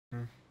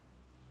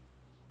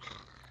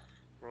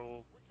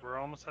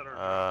almost had our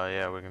drop.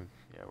 we can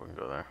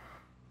go there.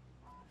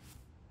 I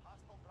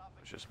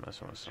was just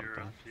messing with Is your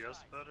something. FPS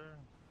better?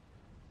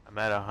 I'm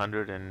at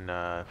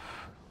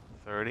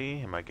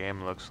 130, and my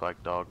game looks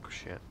like dog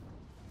shit.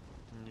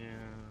 Yeah.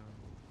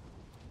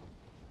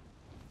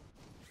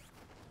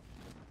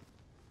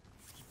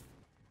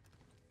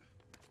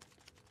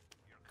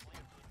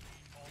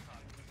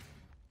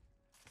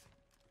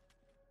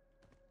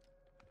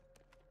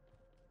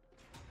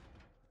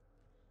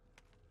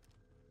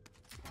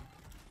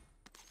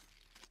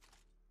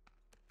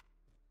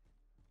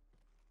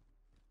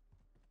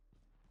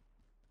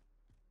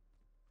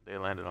 They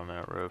landed on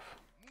that roof.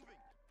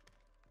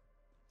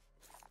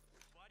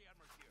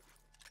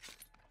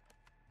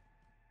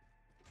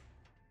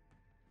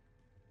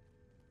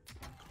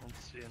 Don't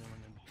see anyone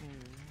in here.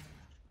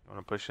 You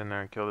wanna push in there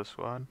and kill this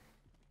squad?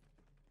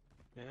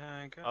 Yeah,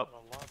 I got a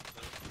lot of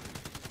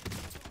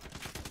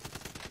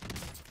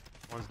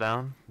it. One's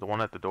down. The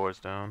one at the door is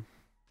down.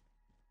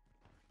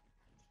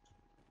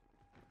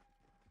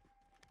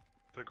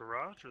 The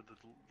garage or the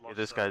left Yeah,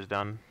 this side? guy's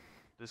down.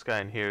 This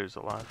guy in here is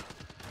alive.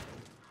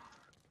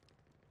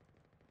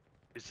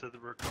 He said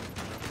that we're coming.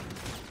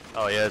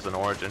 Oh, yeah, it's an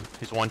origin.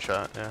 He's one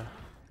shot, yeah.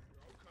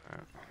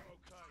 Alright.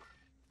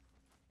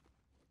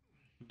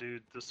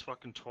 Dude, this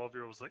fucking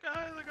 12-year-old was like,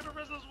 ah, they're gonna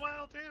res us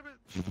wild, damn it!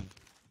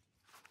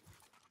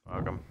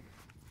 Fuck him.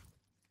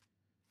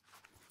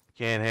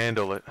 Can't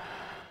handle it.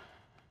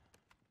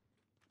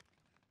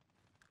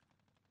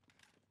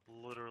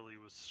 Literally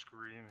was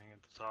screaming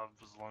at the top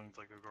of his lungs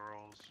like a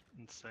girl. It was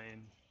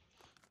insane.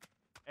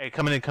 Hey,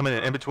 coming in,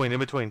 in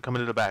between, coming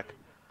to the back.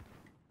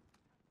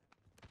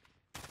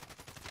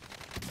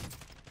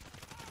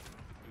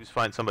 You just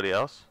find somebody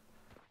else?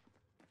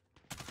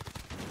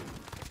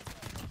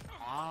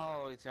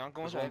 Wow, se van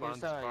como There's one se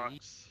behind this ahí.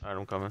 box. Alright,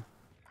 I'm coming.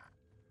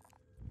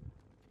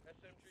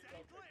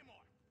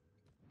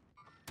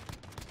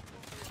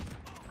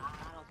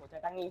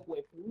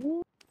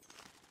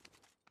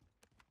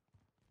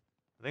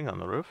 I think on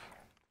the roof.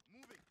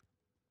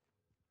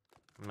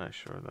 I'm not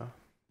sure though.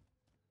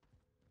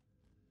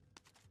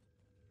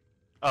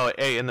 Oh,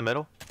 hey, in the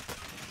middle.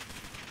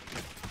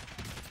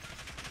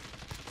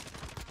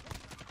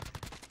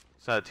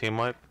 Is that a team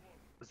wipe?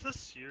 Is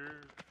this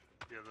your...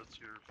 Yeah, that's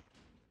your...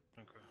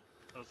 Okay.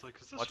 I was like,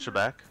 is this Watch your your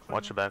back. thing?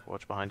 Watch your back.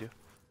 Watch behind you.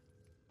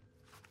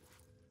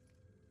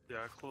 Yeah,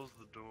 I closed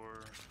the door.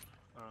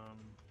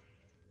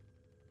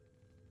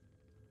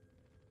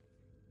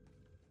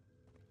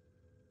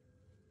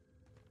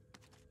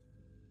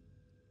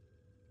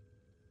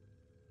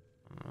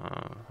 I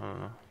don't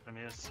know. I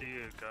mean, I see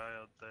a guy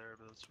out there,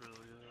 but that's really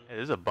it. Hey,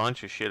 there's a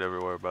bunch of shit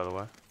everywhere, by the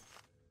way.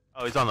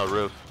 Oh, he's on the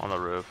roof. On the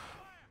roof.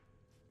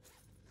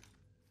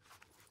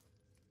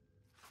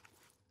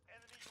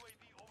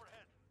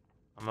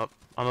 I'm up.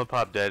 I'm gonna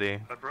pop Daddy.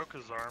 I broke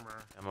his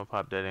armor. I'm gonna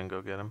pop Daddy and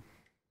go get him.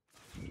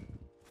 He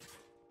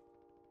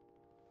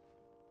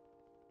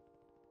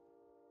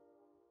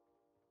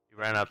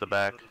ran out the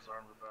back. Put his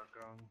armor back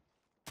on.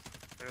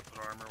 I got the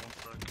armor, 1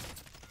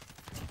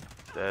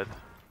 sec. Dead.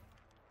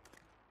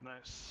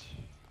 Nice.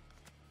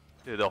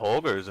 Dude, the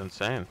Holger is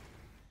insane.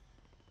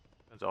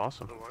 That's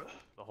awesome. The what?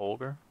 The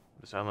Holger,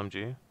 this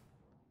LMG.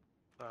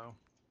 Oh.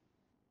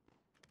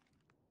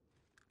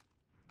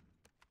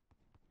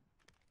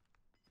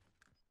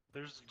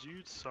 There's a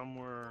dude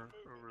somewhere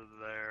over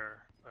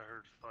there. I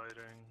heard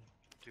fighting.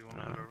 Do you want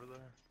to head over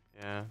there?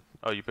 Yeah.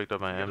 Oh, you picked up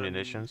my You got any-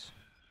 ammunitions.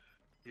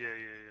 Yeah.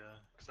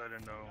 Cause I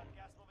didn't know.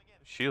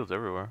 Shields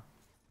everywhere.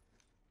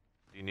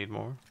 Do you need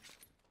more?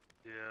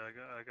 Yeah,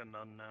 I got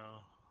none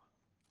now.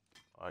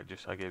 I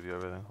gave you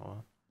everything. Hold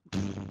on.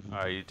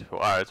 Alright,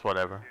 alright, it's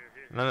whatever.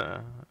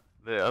 No.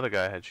 The other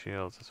guy had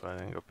shields, that's why I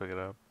didn't go pick it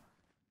up.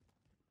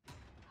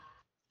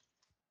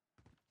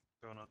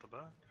 Going out the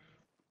back.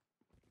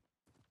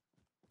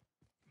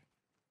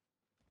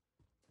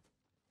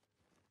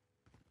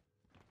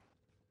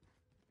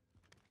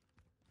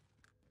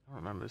 I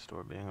don't remember this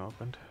door being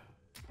opened.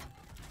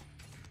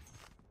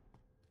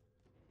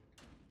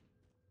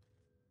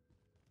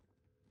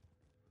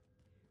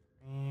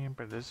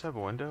 But does this have a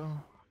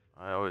window?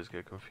 I always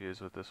get confused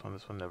with this one.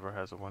 This one never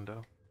has a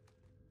window.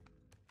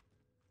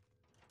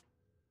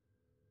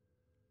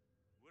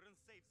 We're in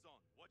safe zone.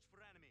 Watch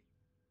for enemy.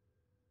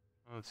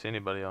 I don't see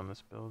anybody on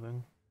this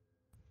building.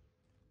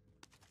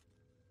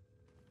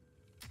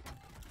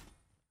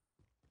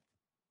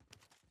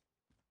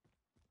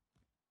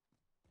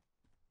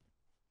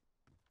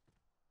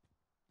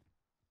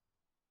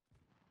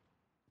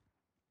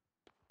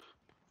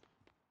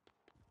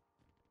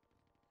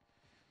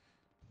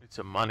 Need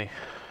some money.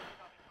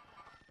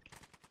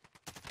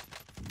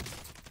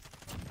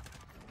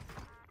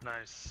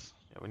 Nice.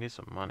 Yeah, we need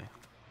some money.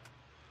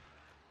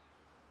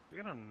 We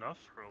got enough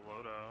for a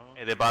loadout.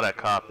 Hey, they bought a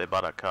cop. They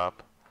bought a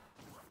cop.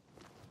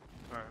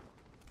 Alright.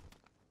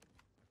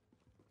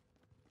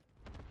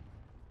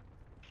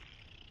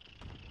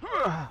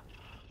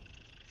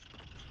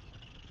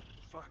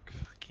 Fuck,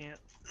 I can't.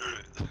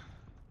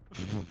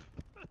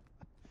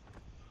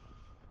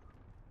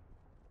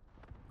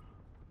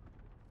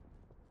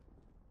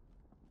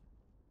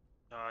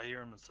 I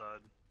hear him inside.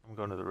 I'm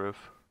going to the roof.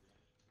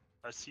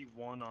 I see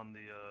one on the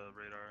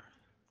radar.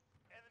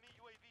 Enemy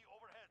UAV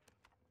overhead.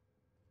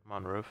 I'm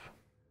on roof.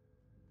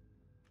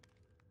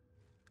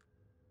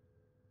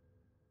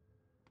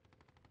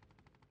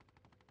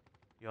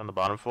 You on the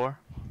bottom floor?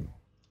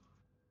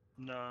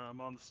 Nah,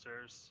 I'm on the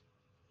stairs.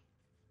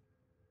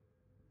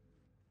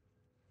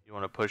 You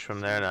want to push from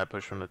there and I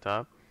push from the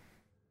top?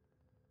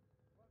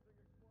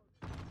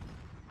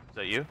 Is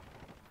that you?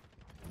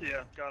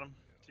 Yeah, got him.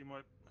 Team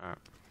wipe. Alright.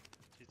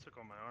 He took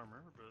all my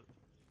armor, but...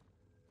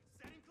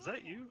 Is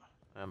that you?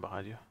 I'm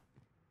behind you.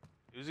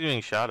 He was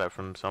getting shot at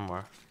from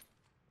somewhere.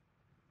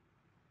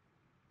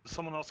 There's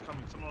someone else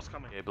coming, someone else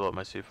coming. Yeah, blow up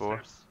my C4.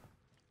 Stairs.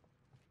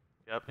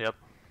 Yep.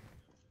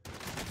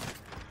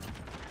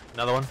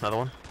 Another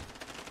one.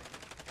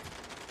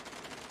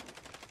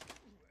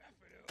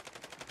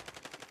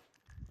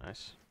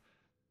 Nice.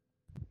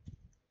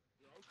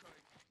 You're okay.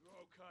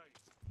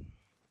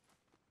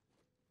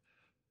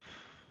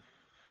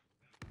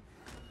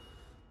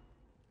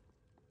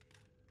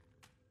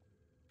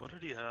 What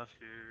did he have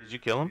here? Did you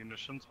kill him?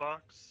 Munitions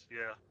box?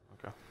 Yeah.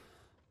 Okay.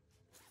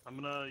 I'm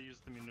gonna use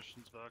the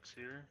munitions box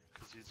here,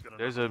 because he's gonna...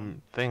 There's a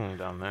thing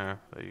down there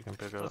that you can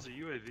pick up. That's a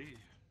UAV.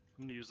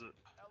 I'm gonna use it.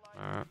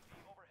 Alright.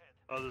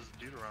 Oh, there's a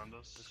dude around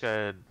us. This guy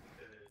had,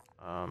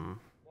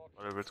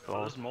 whatever it's Oh,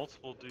 called. there's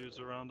multiple dudes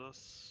around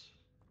us.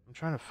 I'm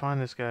trying to find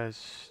this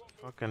guy's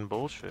fucking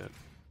bullshit.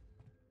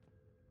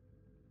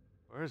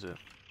 Where is it?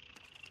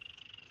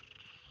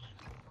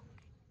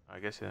 I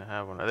guess he didn't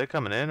have one. Are they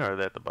coming in or are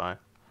they at the buy?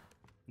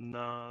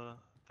 Nah,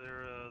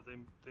 they're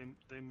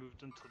they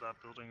moved into that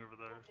building over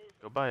there.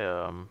 Go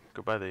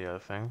buy the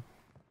thing.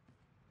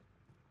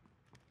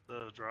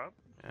 The drop?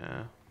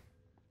 Yeah.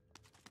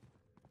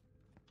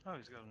 Oh,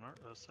 he's got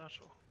a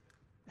satchel.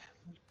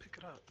 Pick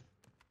it up.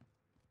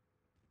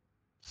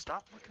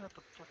 Stop looking at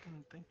the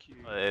fucking thank you.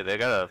 They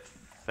got a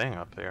thing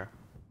up there.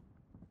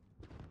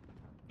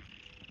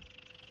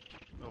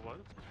 Oh, what?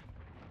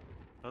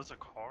 That's a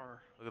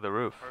car. Look at the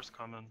roof. Car's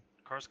coming.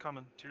 Car's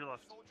coming. To your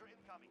left. Soldier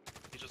incoming.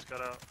 He just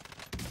got out.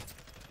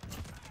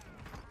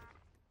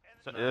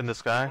 So, in the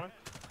sky. What?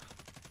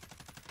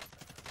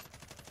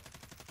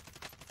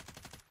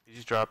 He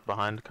just dropped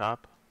behind the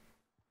cop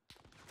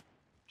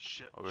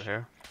Shit. over shit.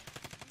 here.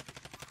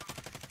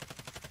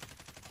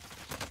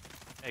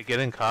 Hey,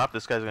 get in, cop.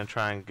 This guy's gonna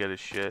try and get his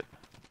shit.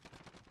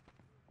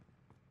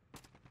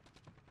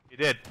 He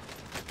did.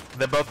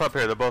 They're both up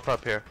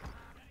here.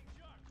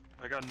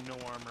 I got no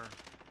armor.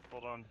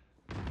 Hold on.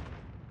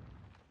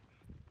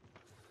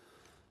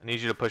 I need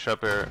you to push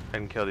up here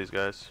and kill these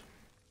guys.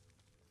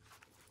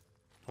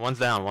 One's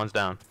down. Hold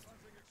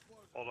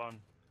on.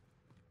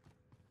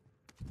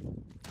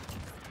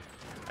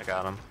 I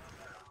got him.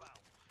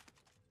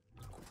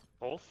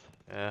 Both?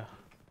 Yeah,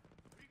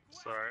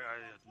 Sorry, I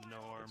had no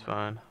armor. it's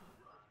fine.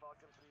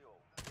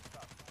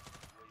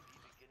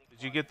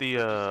 Did you get the,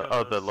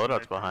 oh, the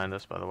loadout's behind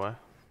us, by the way.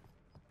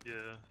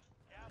 Yeah.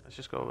 Let's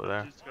just go over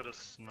there. He's got a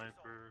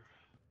sniper.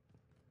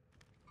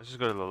 Let's just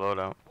go to the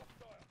loadout.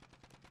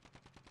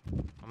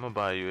 I'm gonna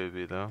buy a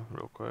UAV though,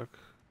 real quick.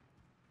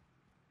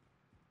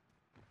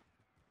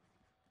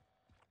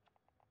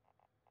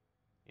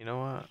 You know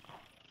what?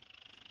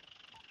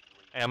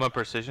 Hey, I'm gonna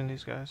precision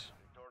these guys.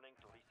 Returning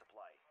to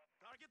resupply.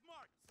 Target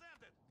marked.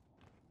 Send it.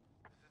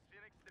 This is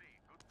Phoenix 3.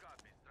 Good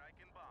copy. Strike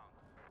inbound.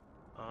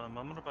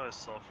 I'm gonna buy a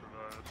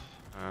self-revive.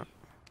 Alright.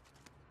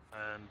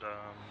 And,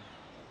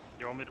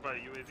 you want me to buy a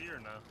UAV or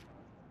no?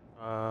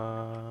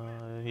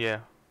 Yeah.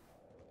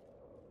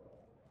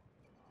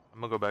 I'm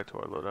gonna go back to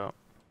our loadout.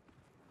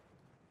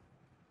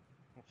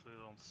 Hopefully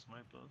they don't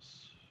snipe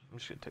us. I'm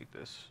just gonna take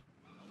this.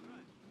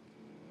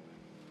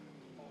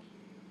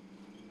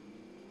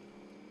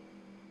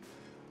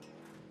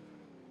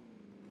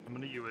 I'm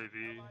gonna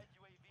UAV. I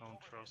don't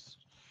trust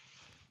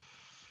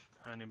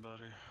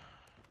anybody.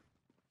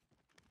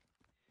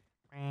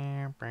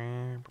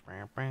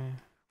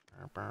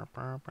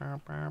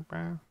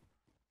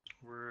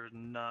 We're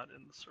not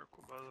in the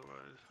circle, by the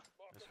way.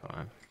 It's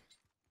fine.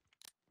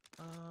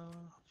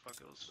 Fuck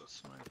it, let's just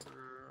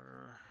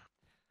sniper.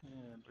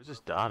 And Where's this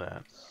dot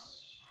at?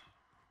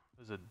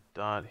 There's a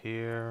dot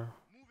here.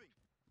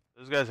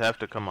 Those guys have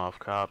to come off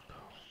cop.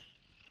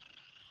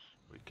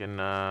 We can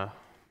go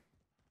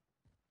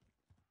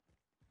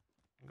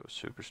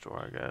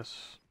superstore, I guess.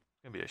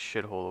 It's gonna be a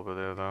shithole over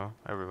there though.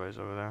 Everybody's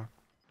over there.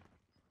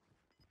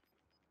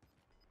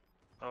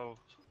 Oh,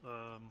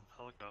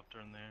 helicopter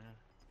in there.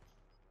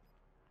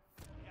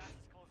 Gas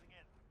is closing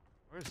in.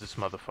 Where's this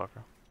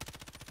motherfucker?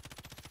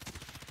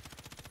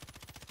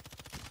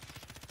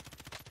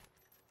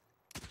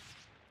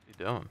 What you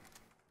doing?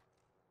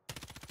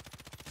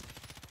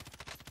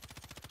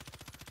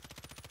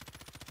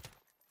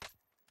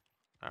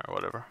 Alright,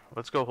 whatever.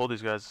 Let's go hold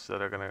these guys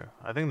that are gonna...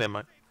 I think they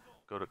might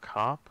go to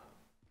cop.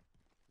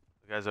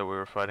 The guys that we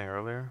were fighting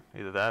earlier.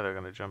 Either that or they're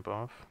gonna jump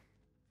off.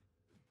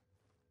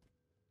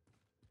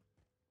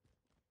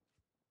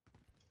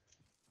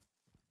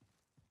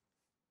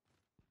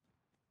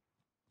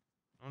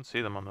 I don't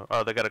see them on the...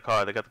 Oh, they got a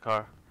car. They got the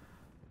car.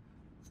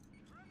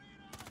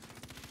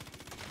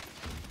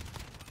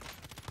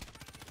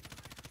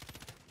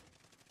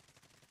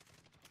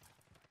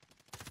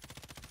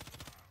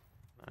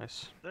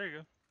 Nice. There you go.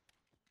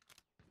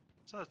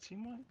 Is that a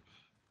team wipe?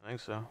 I think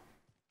so.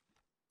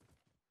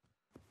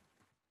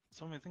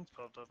 So many things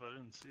popped up, I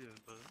didn't see it,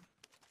 but...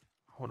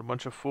 What a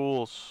bunch of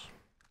fools.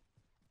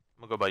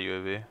 I'm gonna go by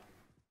UAV.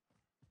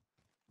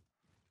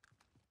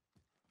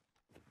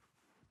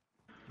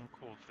 No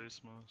cool face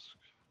mask.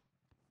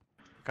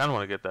 Kinda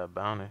wanna get that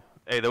bounty.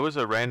 Hey, there was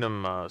a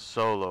random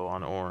solo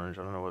on orange.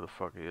 I don't know where the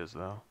fuck he is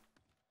though.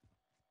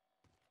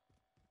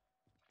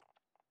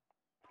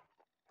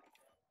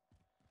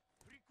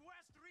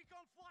 Request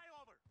recon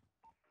flyover.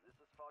 This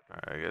is Falcon.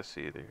 Alright, I guess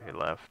either he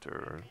left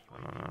or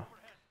I don't know.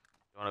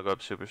 You wanna go up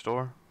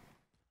Superstore?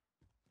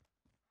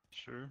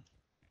 Sure.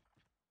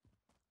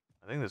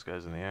 I think this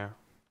guy's in the air.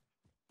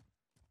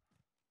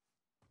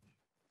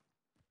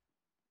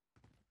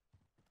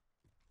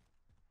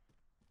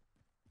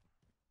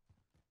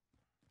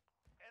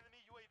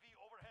 Enemy UAV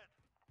overhead.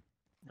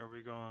 Are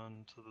we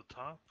going to the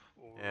top?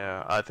 Or...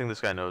 Yeah, I think this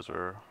guy knows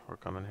we're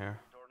coming here.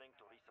 Returning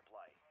to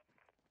resupply.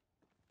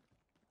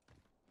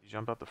 You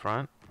jump out the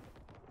front?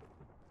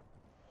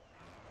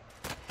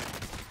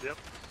 Yep.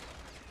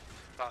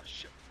 Ah,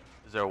 shit.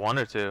 Is there one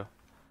or two?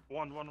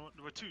 One,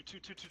 two.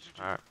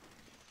 Alright.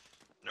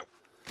 Nope.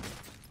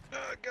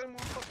 Get him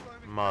one plus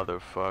five.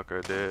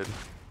 Motherfucker, dude.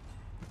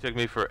 Took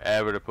me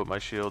forever to put my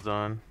shields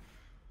on.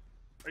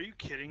 Are you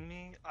kidding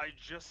me? I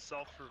just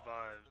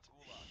self-revived,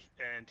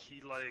 and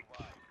he like,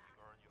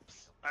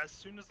 as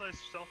soon as I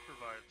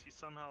self-revived, he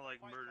somehow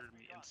like murdered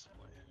me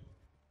instantly.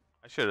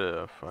 I should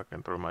have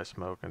fucking threw my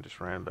smoke and just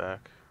ran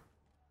back.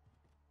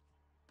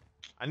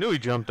 I knew he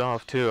jumped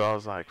off too. I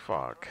was like,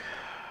 fuck.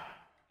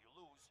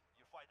 You lose,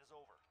 your fight is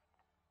over.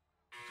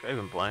 This guy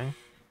even playing?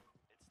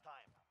 It's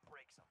time.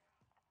 Break some.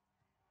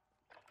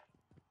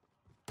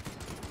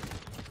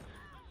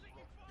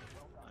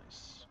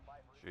 Nice.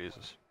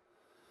 Jesus.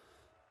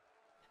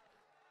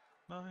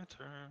 My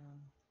turn.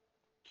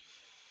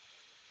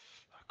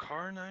 A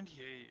car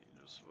 98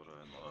 is what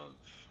I love.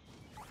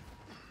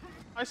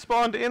 I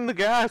spawned in the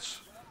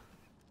gas.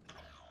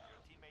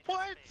 What?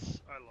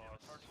 I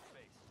lost.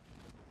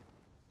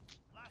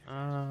 Kill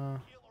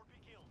or be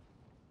killed.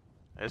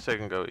 I guess I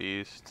can go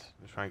east.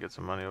 Just try and get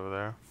some money over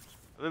there.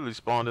 I literally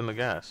spawned in the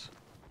gas.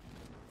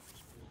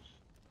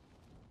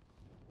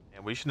 Yeah,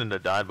 we shouldn't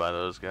have died by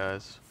those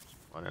guys.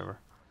 Whatever.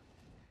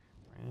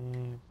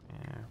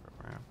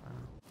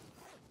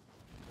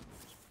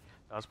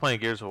 I was playing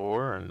Gears of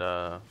War and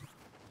I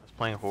was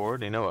playing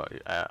Horde. You know,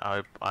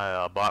 I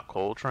bought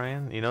Coal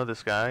Train. You know,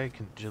 this guy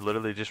can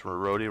literally just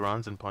roadie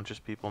runs and punches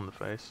people in the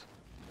face.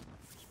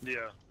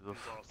 Yeah, he's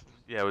awesome.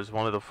 Yeah, it was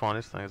one of the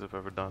funnest things I've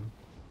ever done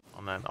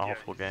on that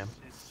awful game.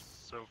 He's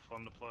so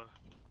fun to play.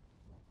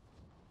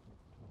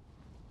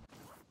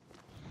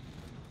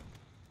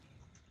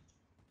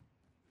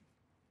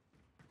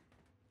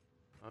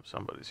 Oh,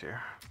 somebody's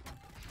here.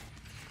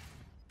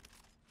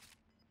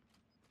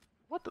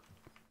 What the?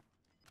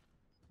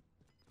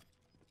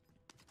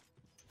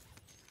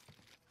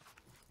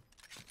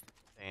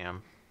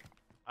 Damn.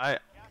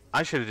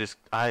 I should have just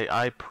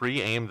I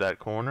pre-aimed that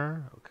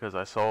corner because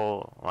I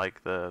saw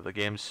like the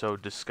game's so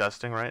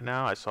disgusting right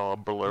now. I saw a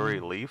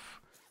blurry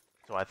leaf.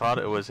 So I thought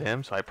it was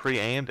him, so I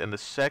pre-aimed and the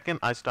second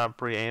I stopped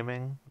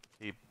pre-aiming,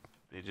 he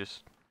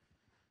just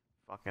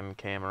fucking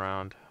came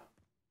around.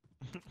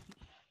 Tell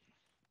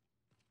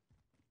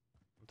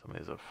me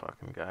there's a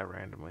fucking guy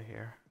randomly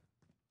here.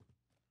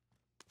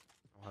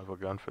 I don't have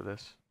a gun for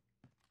this.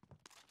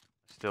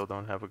 Still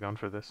don't have a gun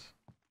for this.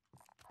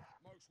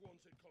 Most wanted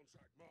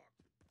contract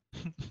marked.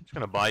 I'm just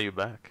gonna buy you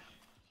back.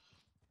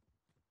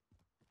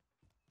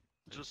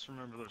 Just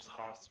remember there's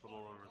a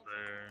hospital over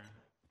there.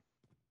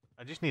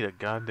 I just need a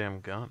goddamn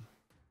gun.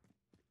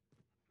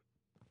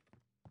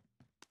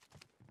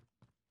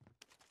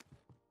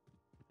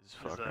 This Is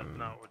fucking... that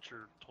not what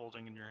you're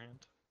holding in your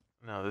hand?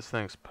 No, this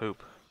thing's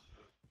poop.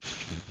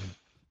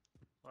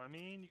 I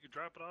mean, you could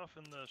drop it off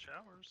in the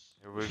showers.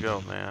 Here we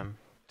go, man.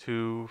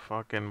 2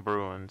 fucking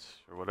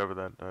Bruins, or whatever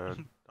that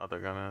other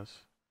gun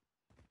is.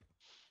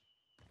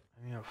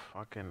 I need a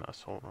fucking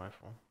assault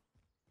rifle.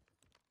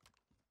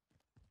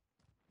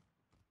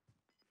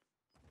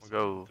 We'll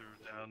go...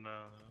 Threw down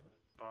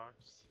box.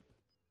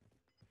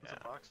 There's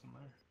a box in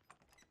there.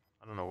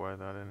 I don't know where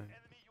that is. Enemy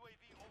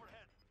UAV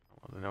overhead.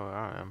 Well, they know where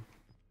I am.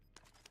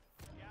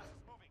 Gas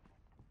is moving.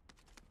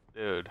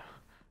 Dude,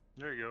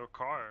 There you go,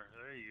 car.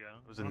 There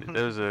you go.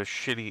 there was a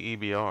shitty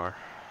EBR.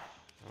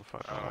 Oh,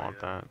 fuck, I Oh, want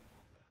yeah. that.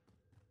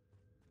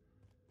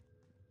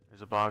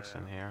 There's a box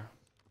Yeah. in here.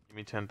 Give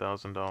me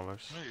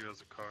 $10,000. There you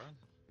goes a car.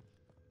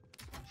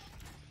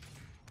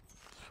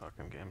 This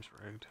fucking game's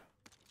rigged.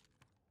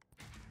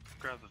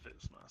 Grab the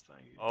face mask,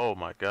 thank you. Oh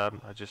my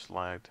god, I just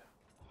lagged.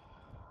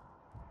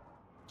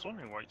 I was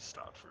wondering why you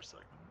stopped for a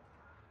second.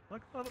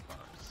 Look at the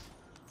box.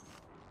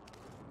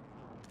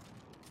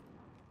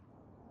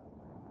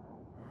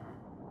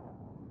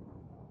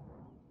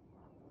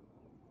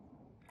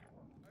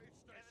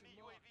 Enemy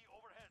UAV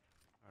overhead.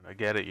 Alright, I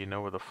get it, you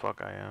know where the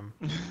fuck I am.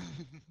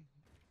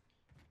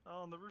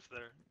 Oh, on the roof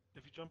there.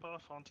 If you jump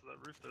off onto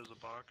that roof, there's a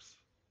box.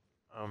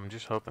 I'm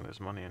just hoping there's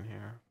money in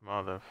here.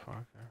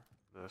 Motherfucker.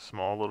 The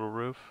small little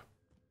roof.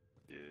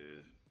 Yeah.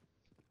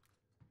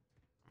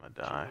 I'm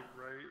gonna die.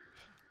 Right.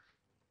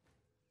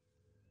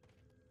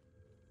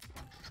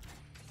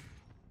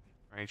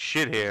 Ain't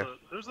shit here.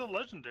 There's a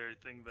legendary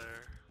thing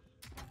there.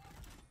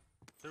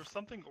 There's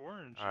something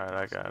orange. Alright,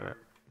 I got it.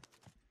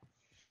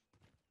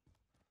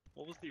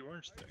 What was the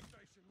orange thing?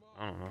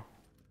 I don't know.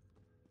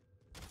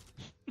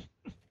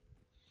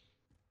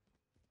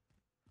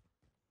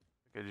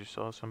 I just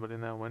saw somebody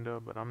in that window,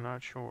 but I'm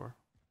not sure.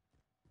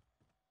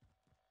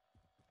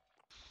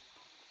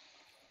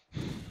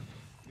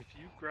 If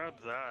you grab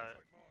that,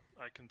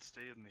 I can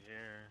stay in the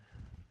air.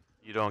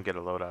 You don't get a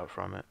loadout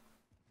from it.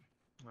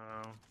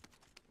 No.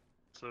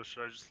 So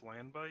should I just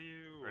land by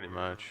you? Pretty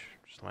much.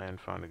 Just land,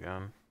 find a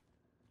gun.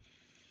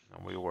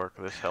 And we work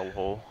this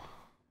hellhole.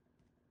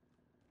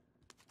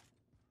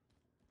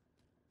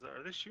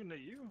 Are they shooting at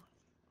you?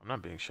 I'm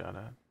not being shot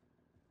at.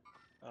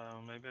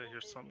 Maybe I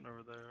hear something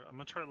over there. I'm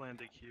gonna try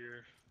landing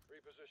here.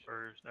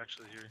 Or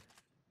actually here.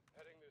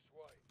 Heading this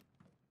way.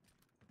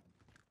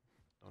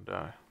 Don't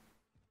die.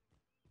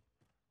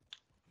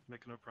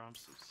 Make no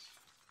promises.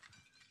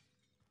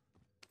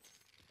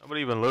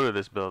 Nobody even looted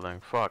this building.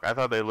 Fuck, I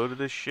thought they looted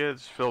this shit.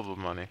 It's filled with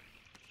money.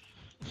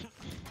 There's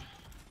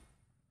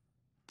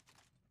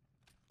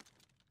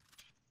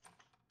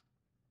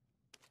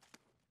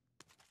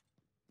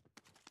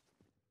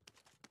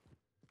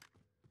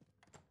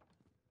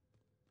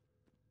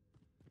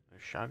a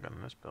shotgun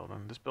in this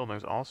building. This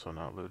building's also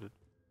not looted.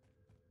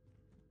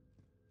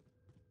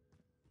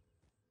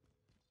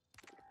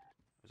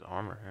 There's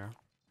armor here.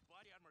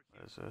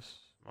 What is this?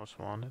 Most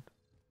wanted?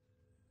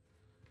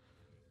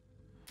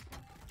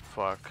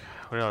 Fuck.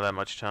 We don't have that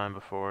much time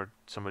before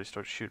somebody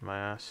starts shooting my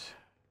ass.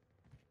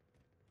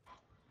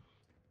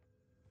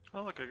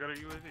 Oh look, I got a UAV.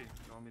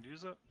 You want me to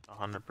use it? 100%.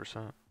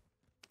 Allied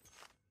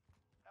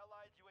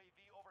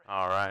UAV overhead.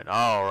 Alright,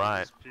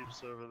 alright. There's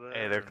peeps over there.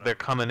 Hey, or they're no?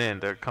 coming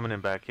in. They're coming in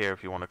back here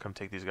if you want to come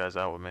take these guys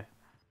out with me.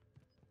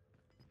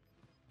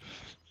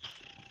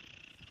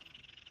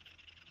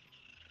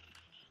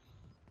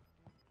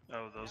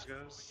 Oh, those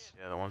guys?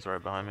 Yeah, the ones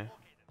right behind me.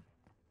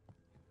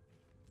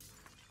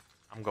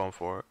 I'm going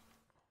for it.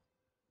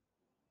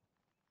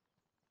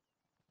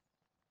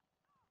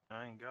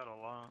 I ain't got a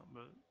lot,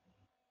 but...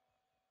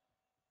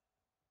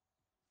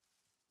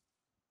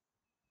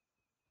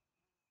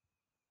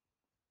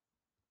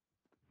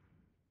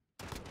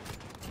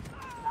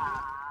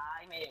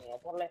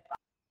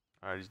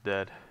 Alright, he's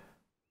dead.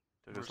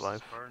 Took Where's his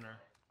life. partner?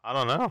 I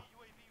don't know.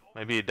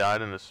 Maybe he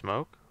died in the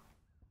smoke?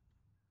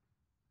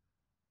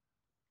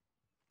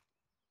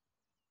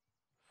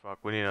 Fuck,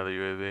 we need another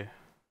UAV.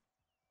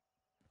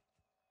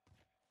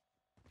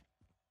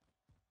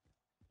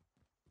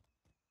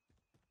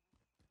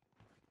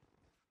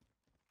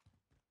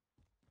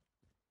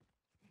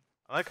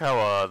 I like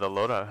how the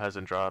loadout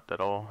hasn't dropped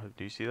at all.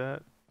 Do you see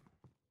that?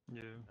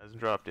 Yeah. Hasn't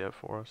dropped yet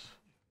for us.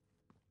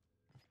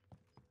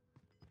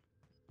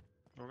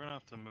 We're gonna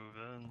have to move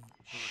in. to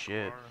the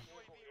Shit. car.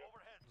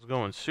 It's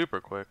going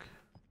super quick.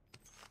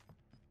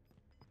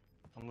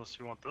 Unless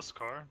you want this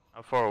car.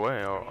 How far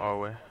away are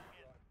we?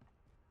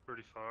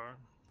 Pretty far.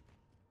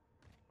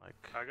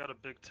 Like, I got a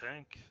big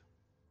tank.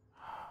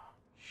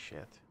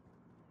 shit.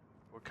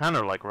 We're kind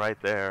of like right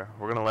there.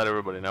 We're gonna let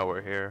everybody know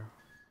we're here.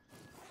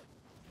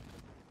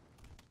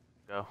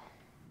 Go.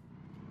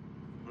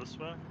 This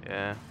way?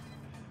 Yeah.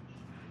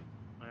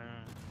 Yeah.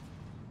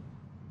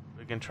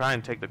 We can try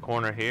and take the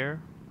corner here.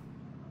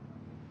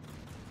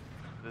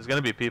 There's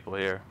gonna be people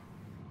here.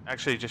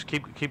 Actually, just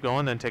keep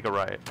going, then take a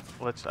right.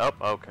 Let's up.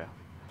 Okay.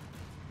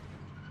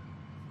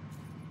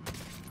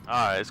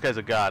 All right, this guy's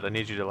a god. I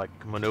need you to like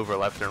maneuver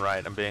left and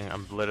right.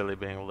 I'm literally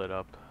being lit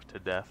up to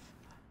death.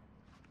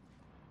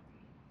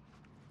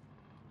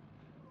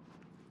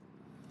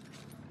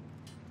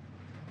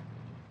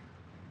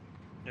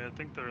 Yeah, I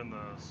think they're in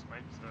the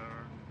snipe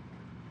tower.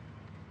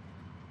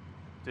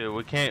 Dude,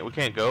 we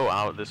can't go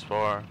out this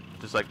far.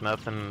 There's like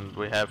nothing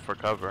we have for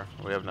cover.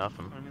 We have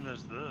nothing. I mean,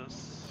 there's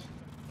this.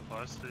 The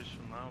buy station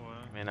that way.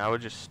 I mean, I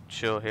would just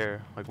chill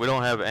here. Like, we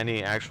don't have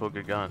any actual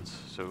good guns,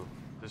 so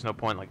there's no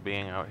point like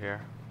being out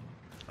here.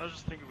 I was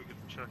just thinking we could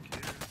check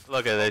here.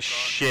 Look at this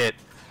shit.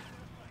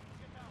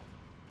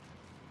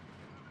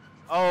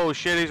 Oh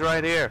shit, he's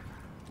right here.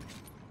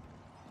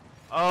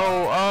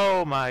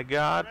 Oh my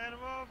god. Ran him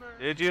over.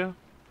 Did you?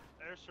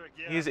 Airstrike,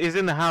 yeah. He's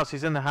in the house.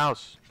 He's in the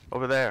house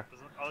over there.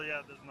 Oh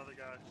yeah, there's another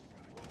guy.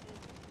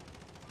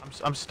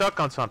 I'm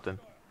stuck on something.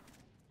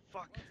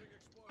 Fuck.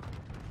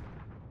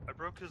 I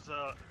broke his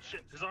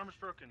shit. His armor's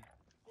broken.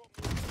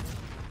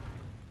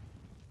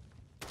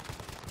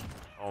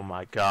 Oh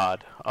my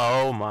god.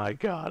 Oh my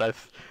god.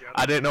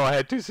 I didn't know I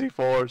had two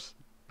C4s.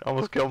 I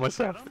almost killed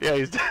myself. Yeah,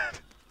 he's dead.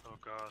 Oh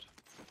god.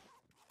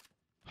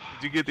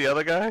 Did you get the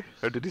other guy?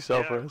 Or did he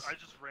self res? I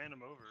just ran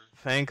him over.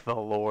 Thank the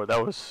Lord.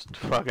 That was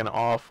fucking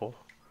awful.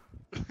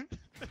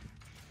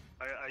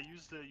 I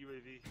used the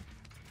UAV.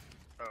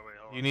 Oh wait,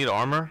 hold on. You need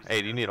armor?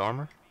 Hey, do you need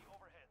armor?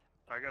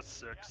 I got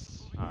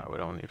 6. Alright, we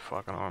don't need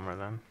fucking armor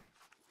then.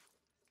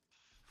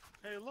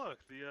 Hey, look,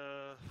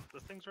 the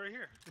thing's right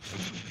here.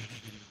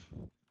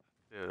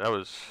 Dude, that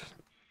was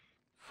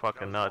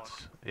fucking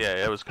nuts.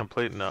 Yeah, it was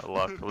complete nut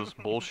luck. It was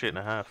bullshit and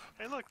a half.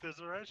 Hey, look, there's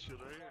a red shit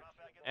right here.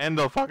 And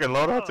the fucking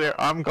loadout's here.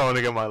 I'm going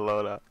to get my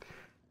loadout.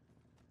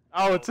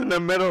 Oh, it's in the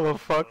middle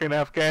of fucking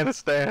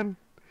Afghanistan.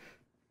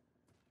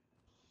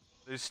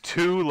 There's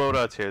 2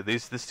 loadouts here.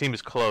 This team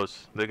is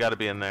close. They gotta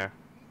be in there.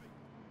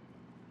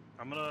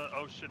 I'm gonna.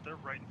 Oh shit, they're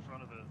right in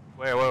front of it.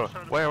 Where?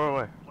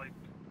 Like,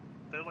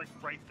 they're like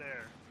right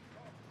there.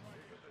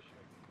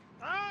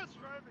 Ah, it's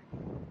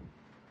driving.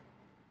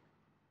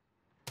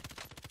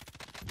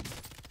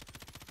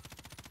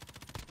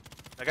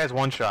 That guy's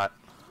one shot.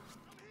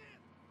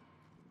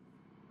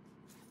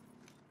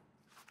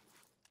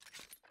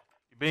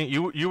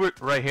 You were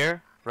right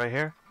here, right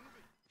here.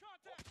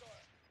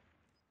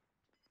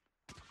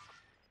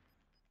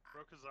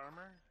 Broke his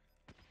armor.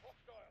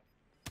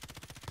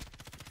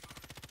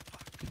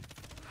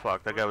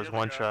 Fuck, that guy Where's was the other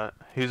one guy? shot.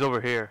 He's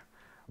over here.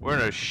 We're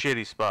in a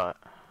shitty spot.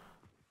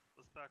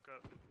 Let's back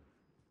up.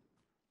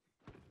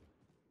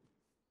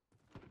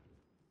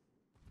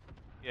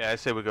 Yeah, I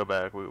say we go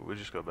back. We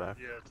just go back.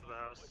 Yeah, to the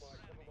house.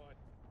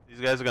 These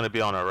guys are gonna be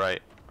on our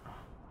right.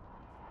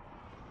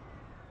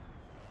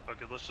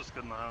 Okay, let's just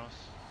get in the house.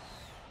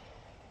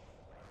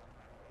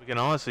 We can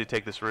honestly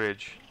take this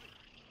ridge.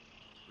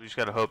 We just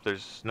gotta hope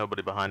there's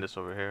nobody behind us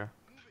over here.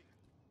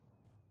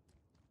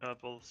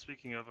 Well,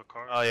 speaking of a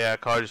car. Oh yeah, a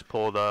car just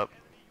pulled up.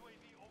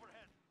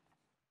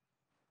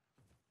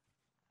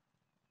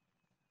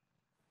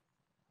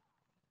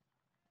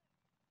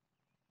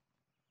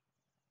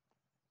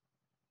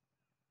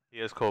 He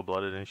is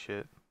cold-blooded and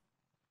shit.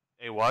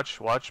 Hey, watch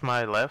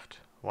my left.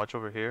 Watch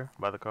over here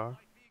by the car.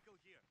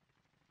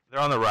 They're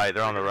on the right.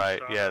 They're on the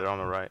right. Yeah, they're on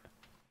the right.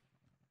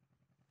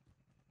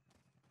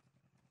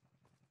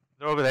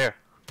 They're over there.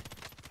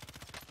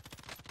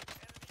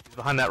 He's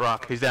behind that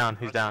rock. He's down.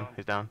 He's down.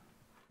 He's down.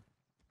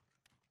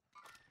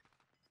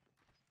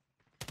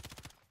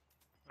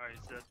 Alright,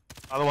 he's dead.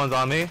 Other one's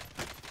on me.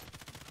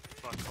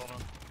 Fuck, hold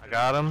on. I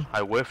got him.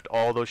 I whiffed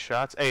all those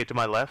shots. Hey, to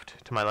my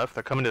left. To my left.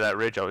 They're coming to that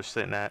ridge I was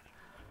sitting at.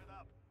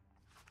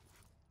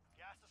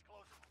 Gas is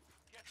closing.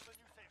 Get to the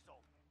new safe zone.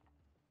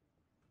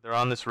 They're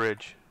on this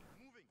ridge.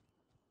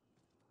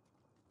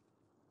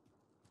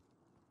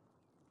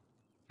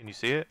 Can you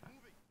see it?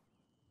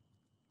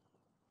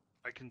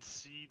 I can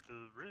see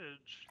the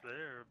ridge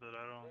there, but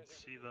I don't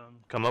see them.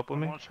 Come up with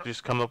me. I wanna try-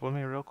 Just come up with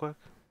me real quick.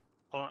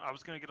 Hold on, I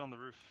was gonna get on the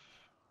roof.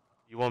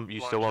 You won't. You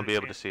Well, still won't actually, be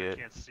able to can't- see I it.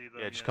 Can't see them,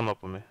 Yeah, just come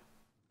up with me.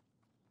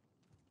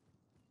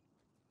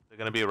 They're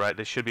gonna be right.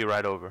 They should be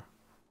right over,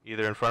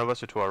 either in front of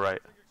us or to our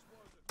right.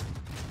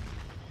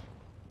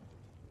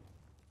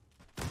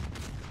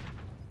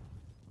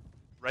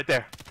 Right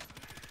there.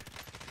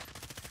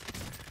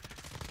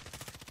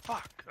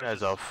 Fuck. I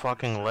Guy's a just-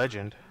 fucking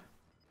legend.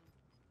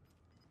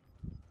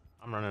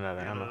 I'm running out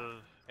of ammo.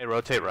 Uh, Hey,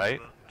 rotate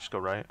right. Just go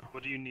right.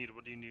 What do you need?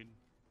 What do you need?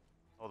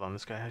 Hold on,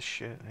 this guy has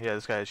shit. Yeah,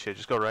 this guy has shit.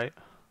 Just go right.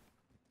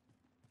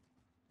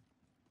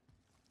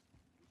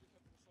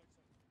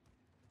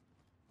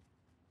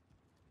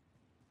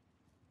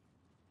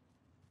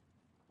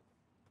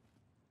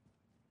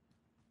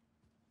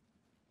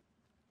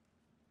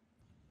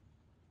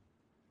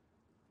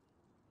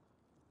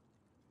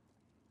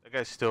 That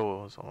guy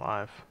still is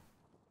alive.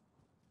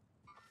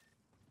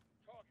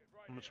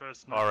 I'm gonna try to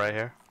snipe. Oh, right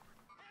here.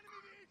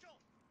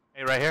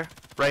 Hey, right here.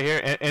 Right here.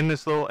 In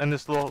this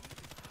little.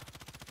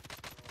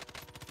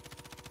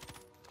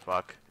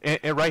 Fuck. Right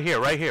here.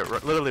 Right here.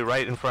 Literally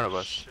right in front of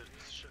us.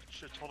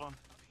 Shit, hold on.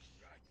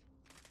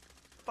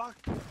 Fuck.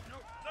 No.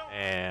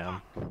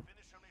 Damn.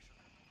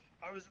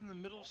 I was in the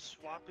middle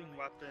swapping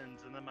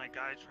weapons, and then my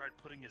guy tried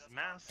putting his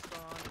mask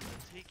on and then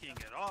taking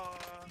it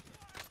off.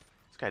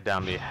 This guy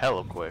downed me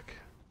hella quick.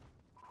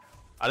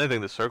 I didn't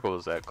think the circle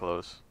was that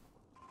close.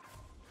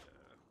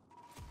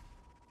 How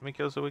many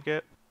kills did we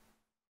get?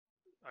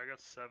 I got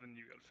 7,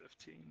 you got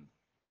 15.